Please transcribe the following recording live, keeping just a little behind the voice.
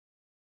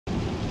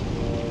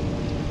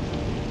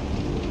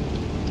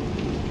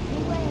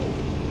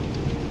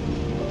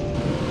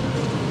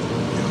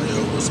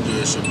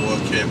It's your boy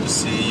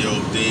KevDaCEo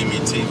of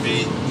DMETv.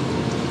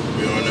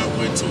 We're on our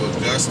way to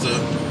Augusta.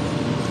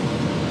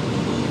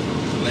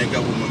 Link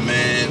up with my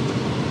man,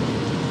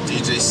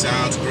 DJ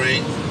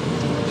SOUNDZGRATE,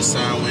 the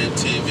Soundwave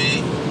TV.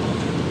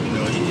 You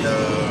know,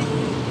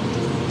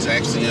 he's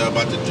actually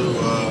about to do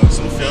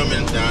some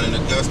filming down in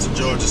Augusta,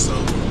 Georgia, so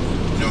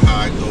you know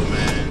how I go,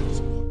 man.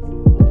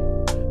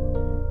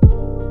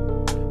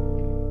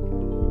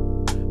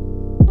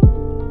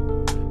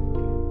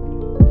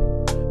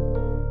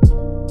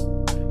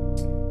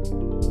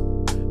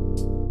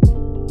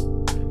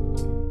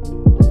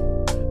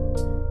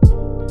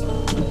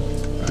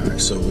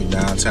 So we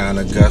downtown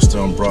Augusta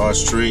on Broad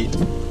Street.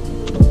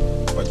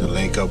 About to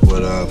link up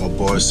with my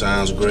boy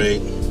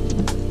SOUNDZGRATE.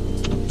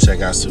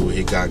 Check out, see what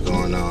he got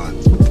going on.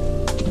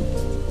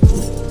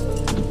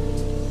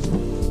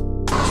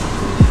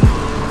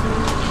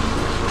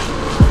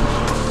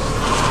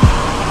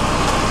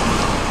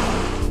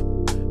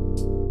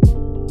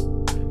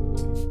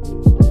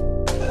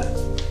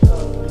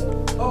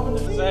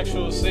 This is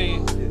actual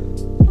scene.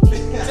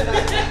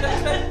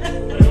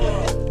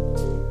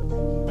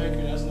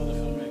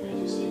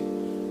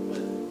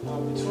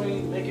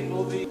 Between making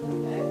movie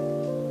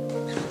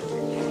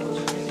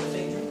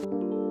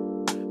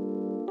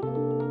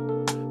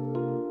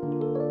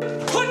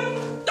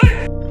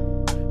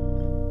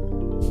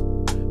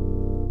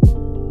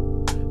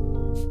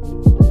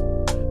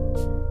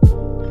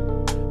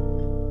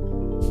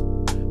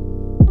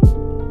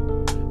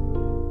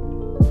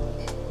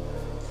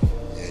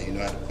yeah, you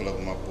know how to pull up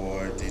with my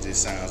boy DJ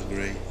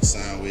SOUNDZGRATE,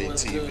 Soundwave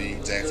TV,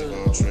 Jackson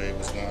Trade.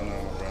 What's going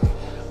on, brother?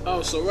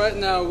 Oh, so right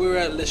now we're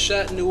at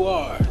Char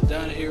Noir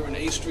down here on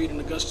 8th Street in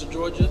Augusta,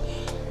 Georgia.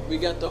 We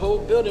got the whole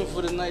building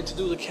for the night to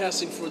do the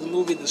casting for the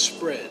movie The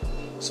Spread.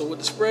 So what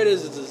The Spread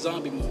is a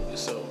zombie movie.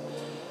 So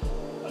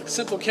a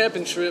simple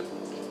camping trip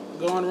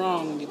gone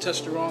wrong when you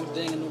touch the wrong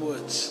thing in the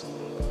woods.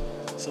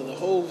 So the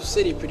whole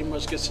city pretty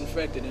much gets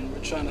infected, and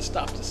we're trying to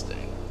stop this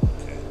thing.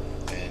 Okay.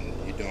 And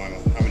you're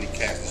doing how many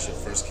casts? This your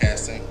first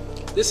casting?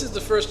 This is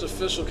the first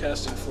official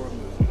casting for a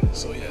movie.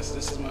 So yes,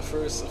 this is my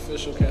first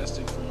official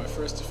casting for my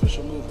first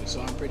official movie,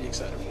 so I'm pretty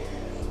excited for it.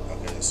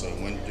 Okay, so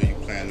when do you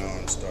plan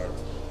on start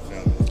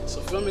filming? So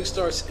filming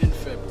starts in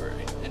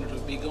February, and it'll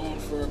be going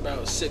for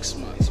about 6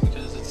 months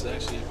because it's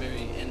actually a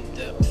very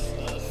in-depth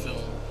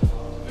film,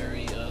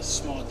 very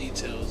small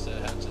details that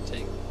I have to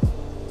take,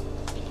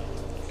 you know.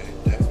 Okay,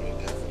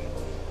 definitely.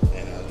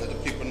 And let the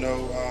people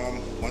know,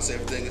 once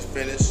everything is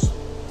finished,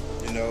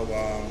 you know,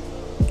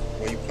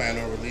 when you plan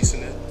on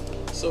releasing it?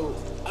 So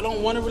I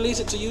don't want to release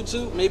it to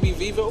YouTube, maybe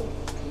Vivo,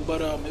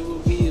 but it will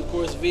be, of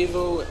course,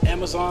 Vivo,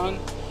 Amazon,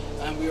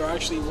 and we are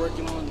actually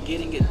working on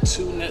getting it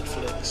to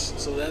Netflix.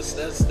 So that's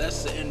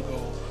the end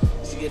goal,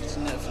 is to get it to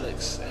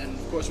Netflix. And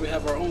of course, we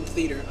have our own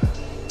theater,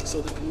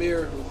 so the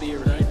premiere will be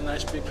a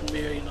nice big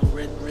premiere, you know,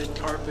 red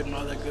carpet and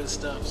all that good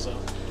stuff. So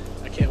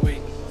I can't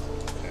wait.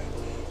 Okay.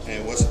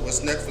 And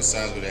what's next for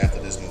SOUNDZGRATE after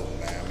this movie,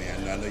 man? I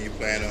mean, I know you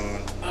plan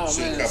on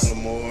shooting a couple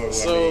more.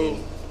 So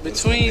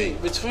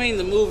between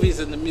the movies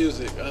and the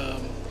music,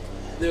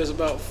 there's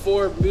about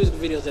 4 music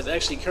videos that's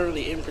actually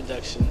currently in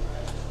production,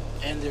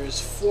 and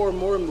there's 4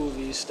 more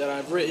movies that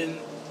I've written.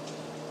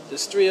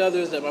 There's 3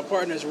 others that my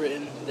partner's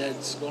written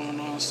that's going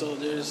on. So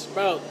there's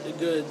about a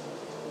good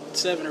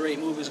 7 or 8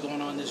 movies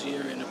going on this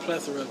year, and a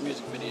plethora of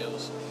music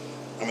videos.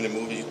 How many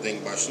movies you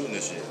think about shooting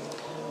this year?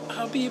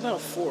 I'll be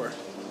about 4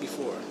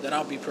 before that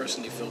I'll be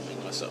personally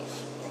filming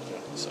myself.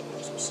 Okay. So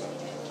that's what's up.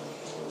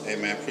 Hey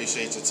man,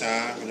 appreciate your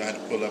time. You know how to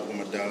pull up with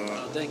my dog.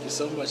 Oh, thank you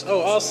so much. Oh,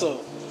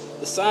 also,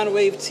 the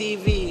Soundwave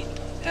TV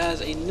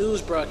has a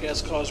news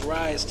broadcast called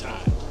Rise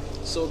Time.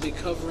 So we'll be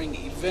covering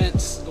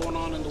events going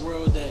on in the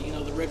world that, you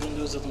know, the regular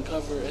news doesn't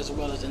cover, as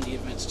well as in the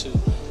events too.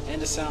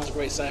 And the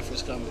SOUNDZGRATE Cypher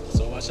is coming,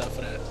 so watch out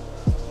for that.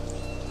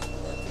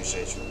 I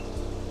appreciate you.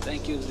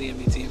 Thank you,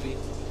 DMETV.